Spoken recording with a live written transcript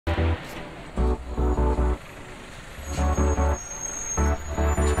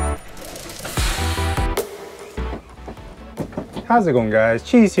How's it going, guys?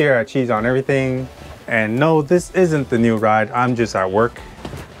 Cheese here at Cheese on Everything. And no, this isn't the new ride, I'm just at work.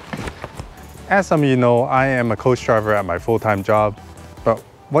 As some of you know, I am a coach driver at my full-time job. But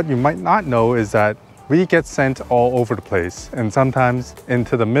what you might not know is that we get sent all over the place and sometimes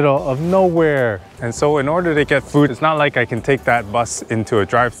into the middle of nowhere. And so in order to get food, it's not like I can take that bus into a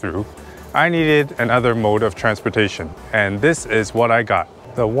drive-thru. I needed another mode of transportation. And this is what I got,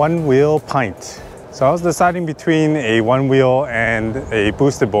 the Onewheel Pint. So I was deciding between a one wheel and a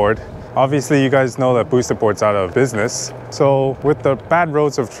boosted board. Obviously, you guys know that boosted board's out of business. So with the bad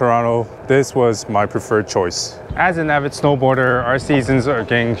roads of Toronto, this was my preferred choice. As an avid snowboarder, our seasons are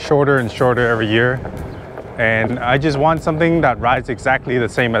getting shorter and shorter every year. And I just want something that rides exactly the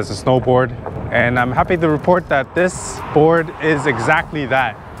same as a snowboard. And I'm happy to report that this board is exactly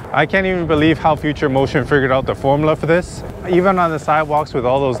that. I can't even believe how Future Motion figured out the formula for this. Even on the sidewalks with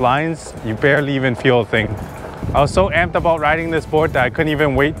all those lines, you barely even feel a thing. I was so amped about riding this board that I couldn't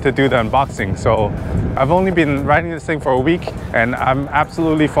even wait to do the unboxing. So I've only been riding this thing for a week and I'm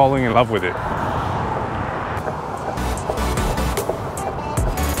absolutely falling in love with it.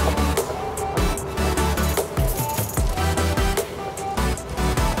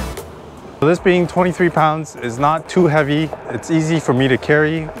 So this being 23 pounds is not too heavy. It's easy for me to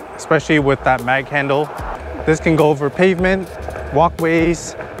carry, especially with that mag handle. This can go over pavement,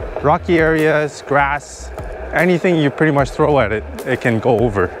 walkways, rocky areas, grass, anything you pretty much throw at it, it can go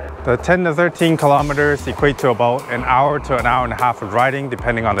over. The 10 to 13 kilometers equate to about an hour to an hour and a half of riding,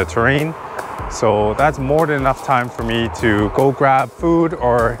 depending on the terrain. So that's more than enough time for me to go grab food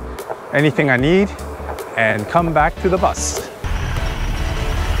or anything I need and come back to the bus.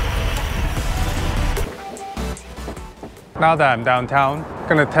 Now that I'm downtown, I'm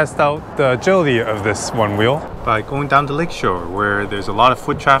gonna test out the agility of this one wheel by going down to Lakeshore, where there's a lot of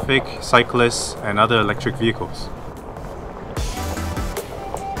foot traffic, cyclists, and other electric vehicles.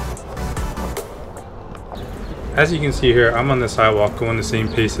 As you can see here, I'm on the sidewalk going the same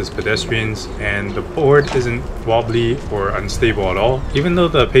pace as pedestrians, and the board isn't wobbly or unstable at all. Even though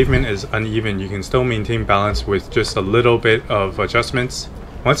the pavement is uneven, you can still maintain balance with just a little bit of adjustments.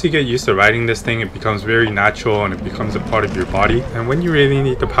 Once you get used to riding this thing, it becomes very natural and it becomes a part of your body. And when you really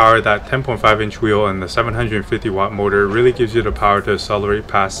need the power, that 10.5-inch wheel and the 750-watt motor really gives you the power to accelerate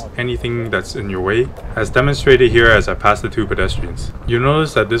past anything that's in your way, as demonstrated here as I passed the two pedestrians. You'll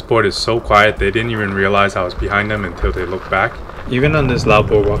notice that this board is so quiet, they didn't even realize I was behind them until they looked back. Even on this loud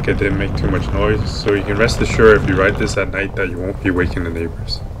boardwalk, it didn't make too much noise, so you can rest assured if you ride this at night that you won't be waking the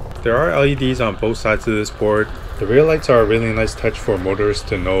neighbors. There are LEDs on both sides of this board. The rear lights are a really nice touch for motorists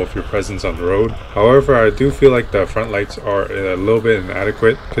to know of your presence on the road. However, I do feel like the front lights are a little bit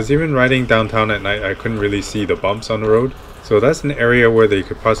inadequate, because even riding downtown at night, I couldn't really see the bumps on the road. So that's an area where they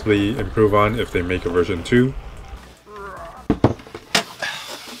could possibly improve on if they make a version 2.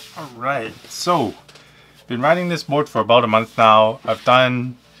 Alright, so been riding this board for about a month now. I've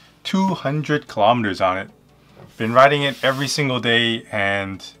done 200 kilometers on it. Been riding it every single day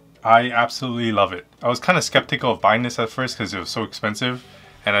and I absolutely love it. I was kind of skeptical of buying this at first because it was so expensive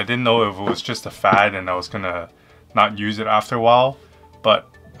and I didn't know if it was just a fad and I was gonna not use it after a while. But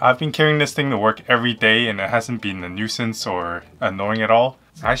I've been carrying this thing to work every day and it hasn't been a nuisance or annoying at all.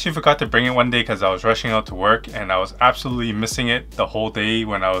 I actually forgot to bring it one day because I was rushing out to work and I was absolutely missing it the whole day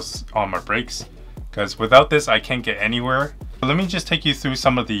when I was on my breaks. Because without this, I can't get anywhere. Let me just take you through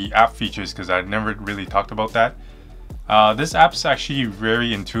some of the app features because I never really talked about that. This app's actually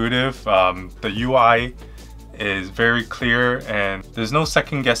very intuitive. The UI is very clear and there's no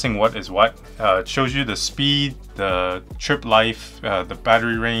second guessing what is what. It shows you the speed, the trip life, the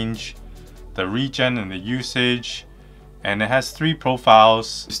battery range, the regen and the usage. And it has 3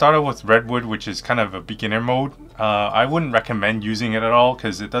 profiles. You start out with Redwood, which is kind of a beginner mode. I wouldn't recommend using it at all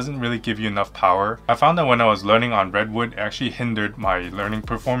because it doesn't really give you enough power. I found that when I was learning on Redwood, it actually hindered my learning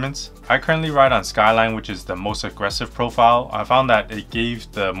performance. I currently ride on Skyline, which is the most aggressive profile. I found that it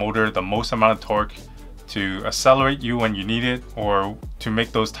gave the motor the most amount of torque to accelerate you when you need it or to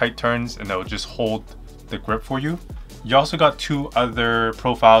make those tight turns, and it'll just hold the grip for you. You also got 2 other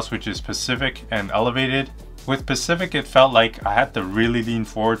profiles, which is Pacific and Elevated. With Pacific, it felt like I had to really lean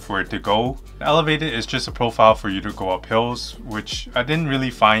forward for it to go. Elevated is just a profile for you to go up hills, which I didn't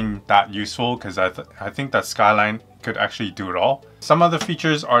really find that useful because I think that Skyline could actually do it all. Some other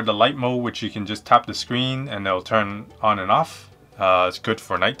features are the light mode, which you can just tap the screen and it'll turn on and off. It's good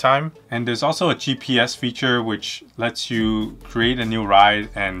for nighttime. And there's also a GPS feature which lets you create a new ride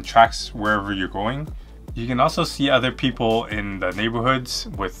and tracks wherever you're going. You can also see other people in the neighborhoods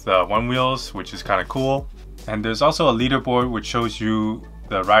with one wheels, which is kind of cool. And there's also a leaderboard which shows you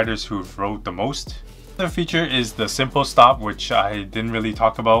the riders who've rode the most. The feature is the simple stop, which I didn't really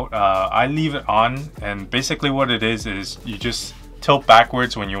talk about. I leave it on, and basically what it is you just tilt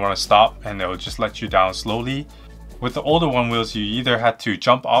backwards when you want to stop, and it'll just let you down slowly. With the older Onewheels, you either had to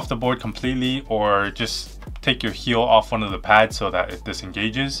jump off the board completely or just take your heel off one of the pads so that it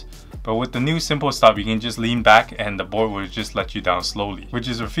disengages. But with the new simple stop, you can just lean back and the board will just let you down slowly, which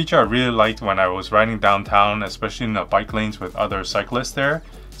is a feature I really liked when I was riding downtown, especially in the bike lanes with other cyclists there.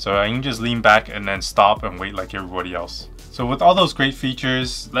 So I can just lean back and then stop and wait like everybody else. So with all those great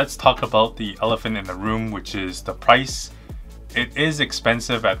features, let's talk about the elephant in the room, which is the price. It is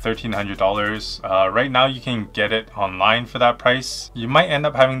expensive at $1,300. Right now you can get it online for that price. You might end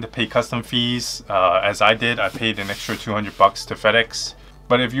up having to pay custom fees. As I did, I paid an extra 200 bucks to FedEx.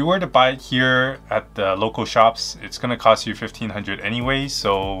 But if you were to buy it here at the local shops, it's gonna cost you $1,500 anyway,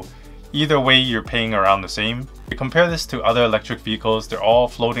 so either way you're paying around the same. To compare this to other electric vehicles, they're all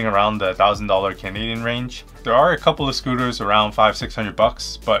floating around the $1,000 Canadian range. There are a couple of scooters around $500-600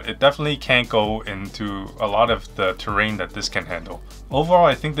 bucks, but it definitely can't go into a lot of the terrain that this can handle. Overall,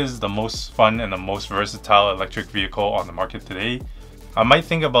 I think this is the most fun and the most versatile electric vehicle on the market today. I might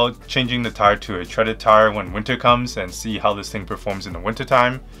think about changing the tire to a treaded tire when winter comes and see how this thing performs in the winter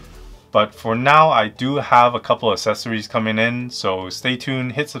time. But for now, I do have a couple of accessories coming in, so stay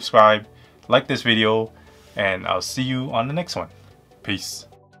tuned, hit subscribe, like this video, and I'll see you on the next one. Peace.